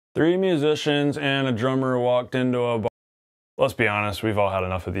Three musicians and a drummer walked into a bar. Let's be honest, we've all had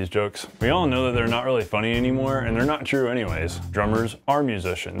enough of these jokes. We all know that they're not really funny anymore, and they're not true anyways. Drummers are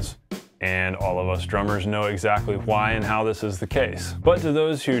musicians, and all of us drummers know exactly why and how this is the case. But to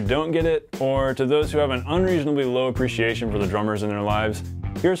those who don't get it, or to those who have an unreasonably low appreciation for the drummers in their lives,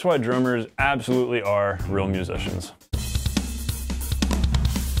 here's why drummers absolutely are real musicians.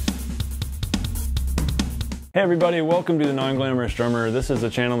 Hey everybody, welcome to the Non Glamorous Drummer. This is a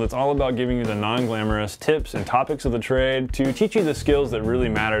channel that's all about giving you the non-glamorous tips and topics of the trade to teach you the skills that really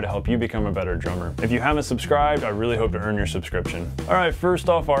matter to help you become a better drummer. If you haven't subscribed, I really hope to earn your subscription. Alright, first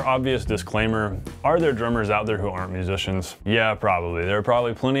off, our obvious disclaimer. Are there drummers out there who aren't musicians? Yeah, probably. There are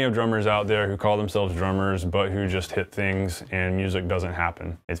probably plenty of drummers out there who call themselves drummers, but who just hit things and music doesn't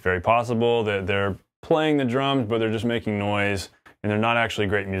happen. It's very possible that they're playing the drums, but they're just making noise, and they're not actually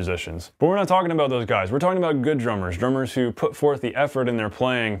great musicians. But we're not talking about those guys. We're talking about good drummers, drummers who put forth the effort in their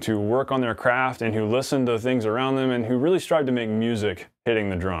playing to work on their craft and who listen to things around them and who really strive to make music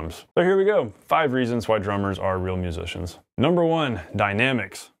hitting the drums. So here we go, 5 reasons why drummers are real musicians. Number 1,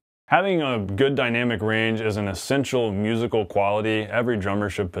 dynamics. Having a good dynamic range is an essential musical quality every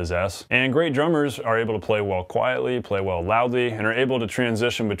drummer should possess. And great drummers are able to play well quietly, play well loudly, and are able to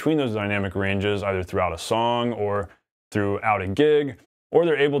transition between those dynamic ranges either throughout a song or throughout a gig, or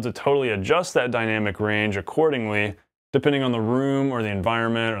they're able to totally adjust that dynamic range accordingly depending on the room or the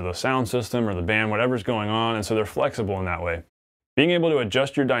environment or the sound system or the band, whatever's going on, and so they're flexible in that way. Being able to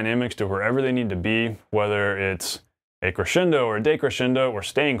adjust your dynamics to wherever they need to be, whether it's a crescendo or a decrescendo or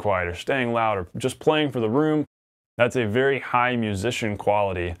staying quiet or staying loud or just playing for the room, that's a very high musician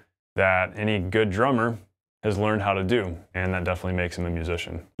quality that any good drummer has learned how to do, and that definitely makes him a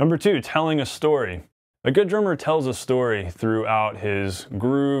musician. Number 2, telling a story. A good drummer tells a story throughout his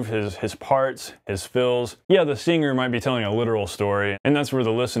groove, his parts, his fills. Yeah, the singer might be telling a literal story, and that's where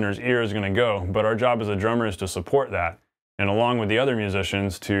the listener's ear is going to go, but our job as a drummer is to support that, and along with the other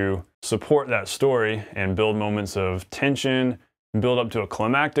musicians to support that story and build moments of tension, build up to a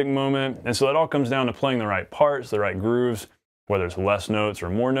climactic moment, and so that all comes down to playing the right parts, the right grooves, whether it's less notes or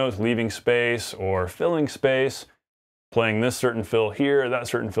more notes, leaving space or filling space, playing this certain fill here, that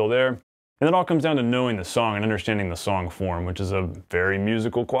certain fill there. And it all comes down to knowing the song and understanding the song form, which is a very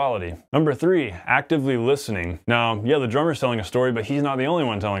musical quality. Number 3, actively listening. Now, yeah, the drummer's telling a story, but he's not the only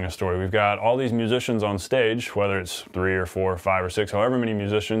one telling a story. We've got all these musicians on stage, whether it's 3 or 4 or 5 or 6, however many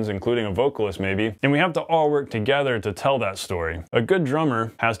musicians, including a vocalist maybe, and we have to all work together to tell that story. A good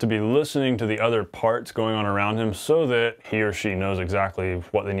drummer has to be listening to the other parts going on around him so that he or she knows exactly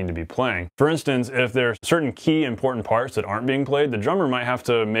what they need to be playing. For instance, if there are certain key important parts that aren't being played, the drummer might have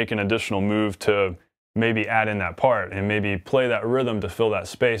to make an additional move to maybe add in that part and maybe play that rhythm to fill that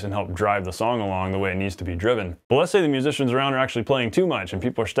space and help drive the song along the way it needs to be driven. But let's say the musicians around are actually playing too much and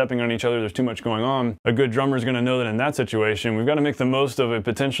people are stepping on each other, there's too much going on. A good drummer is going to know that in that situation, we've got to make the most of a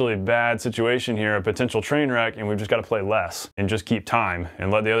potentially bad situation here, a potential train wreck, and we've just got to play less and just keep time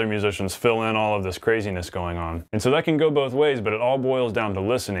and let the other musicians fill in all of this craziness going on. And so that can go both ways, but it all boils down to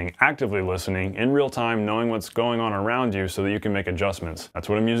listening, actively listening, in real time, knowing what's going on around you so that you can make adjustments. That's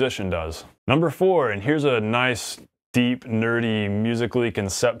what a musician does. Number 4, and here's a nice, deep, nerdy, musically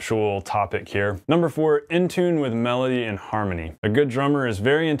conceptual topic here. Number 4, in tune with melody and harmony. A good drummer is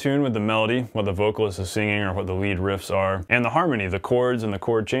very in tune with the melody, what the vocalist is singing or what the lead riffs are, and the harmony, the chords and the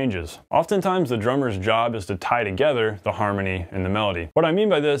chord changes. Oftentimes the drummer's job is to tie together the harmony and the melody. What I mean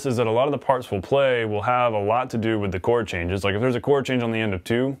by this is that a lot of the parts we'll play will have a lot to do with the chord changes. Like if there's a chord change on the end of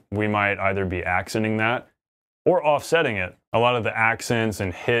 2, we might either be accenting that or offsetting it. A lot of the accents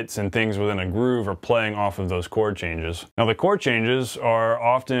and hits and things within a groove are playing off of those chord changes. Now the chord changes are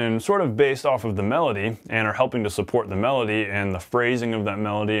often sort of based off of the melody and are helping to support the melody and the phrasing of that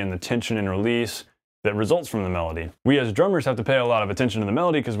melody and the tension and release that results from the melody. We as drummers have to pay a lot of attention to the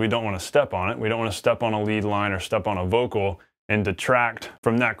melody because we don't want to step on it. We don't want to step on a lead line or step on a vocal and detract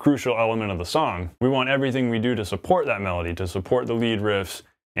from that crucial element of the song. We want everything we do to support that melody, to support the lead riffs,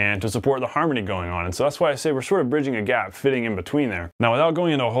 and to support the harmony going on. And so that's why I say we're sort of bridging a gap, fitting in between there. Now, without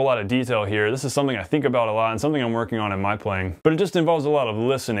going into a whole lot of detail here, this is something I think about a lot and something I'm working on in my playing, but it just involves a lot of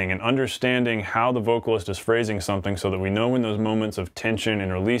listening and understanding how the vocalist is phrasing something so that we know when those moments of tension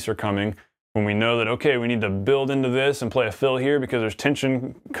and release are coming, when we know that, okay, we need to build into this and play a fill here because there's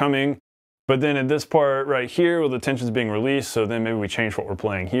tension coming, but then at this part right here, well, the tension's being released, so then maybe we change what we're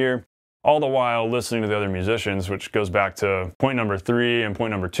playing here. All the while listening to the other musicians, which goes back to point number 3 and point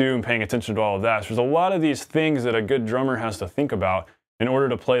number 2 and paying attention to all of that. So there's a lot of these things that a good drummer has to think about in order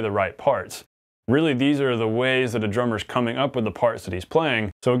to play the right parts. Really, these are the ways that a drummer's coming up with the parts that he's playing.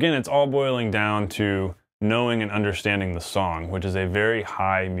 So again, it's all boiling down to knowing and understanding the song, which is a very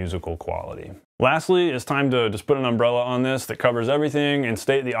high musical quality. Lastly, it's time to just put an umbrella on this that covers everything and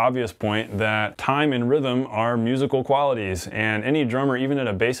state the obvious point that time and rhythm are musical qualities, and any drummer, even at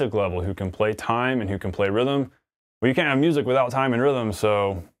a basic level, who can play time and who can play rhythm, well, you can't have music without time and rhythm,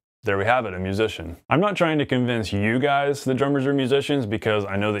 so there we have it, a musician. I'm not trying to convince you guys that drummers are musicians because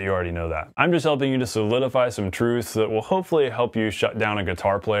I know that you already know that. I'm just helping you to solidify some truths that will hopefully help you shut down a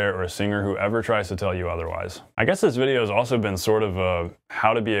guitar player or a singer who ever tries to tell you otherwise. I guess this video has also been sort of a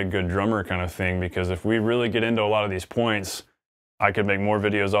how to be a good drummer kind of thing, because if we really get into a lot of these points, I could make more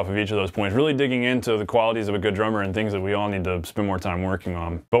videos off of each of those points, really digging into the qualities of a good drummer and things that we all need to spend more time working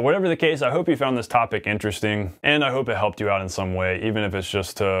on. But whatever the case, I hope you found this topic interesting, and I hope it helped you out in some way, even if it's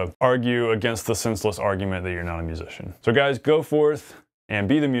just to argue against the senseless argument that you're not a musician. So guys, go forth and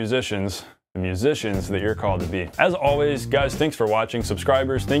be the musicians that you're called to be. As always, guys, thanks for watching.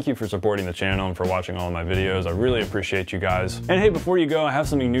 Subscribers, thank you for supporting the channel and for watching all of my videos. I really appreciate you guys. And hey, before you go, I have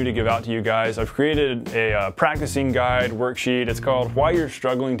something new to give out to you guys. I've created a practicing guide worksheet. It's called Why You're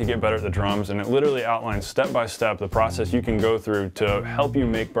Struggling to Get Better at the Drums, and it literally outlines step by step the process you can go through to help you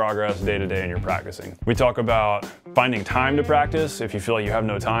make progress day to day in your practicing. We talk about finding time to practice if you feel like you have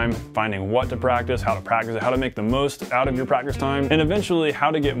no time, finding what to practice, how to make the most out of your practice time, and eventually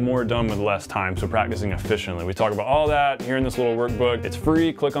how to get more done with less time, so practicing efficiently. We talk about all that here in this little workbook. It's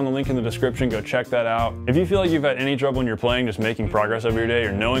free. Click on the link in the description. Go check that out. If you feel like you've had any trouble in your playing, just making progress every day,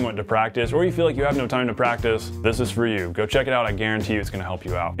 or knowing what to practice, or you feel like you have no time to practice, this is for you. Go check it out. I guarantee you it's going to help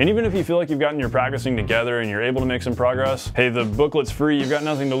you out. And even if you feel like you've gotten your practicing together and you're able to make some progress, hey, the booklet's free. You've got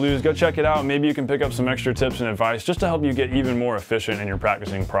nothing to lose. Go check it out. Maybe you can pick up some extra tips and advice just to help you get even more efficient in your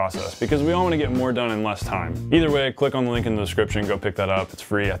practicing process, because we all want to get more done in less time. Either way, click on the link in the description. Go pick that up. It's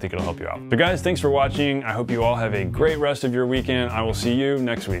free. I think it'll help you out. So guys, thanks for watching. I hope you all have a great rest of your weekend. I will see you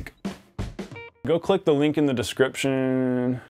next week. Go click the link in the description.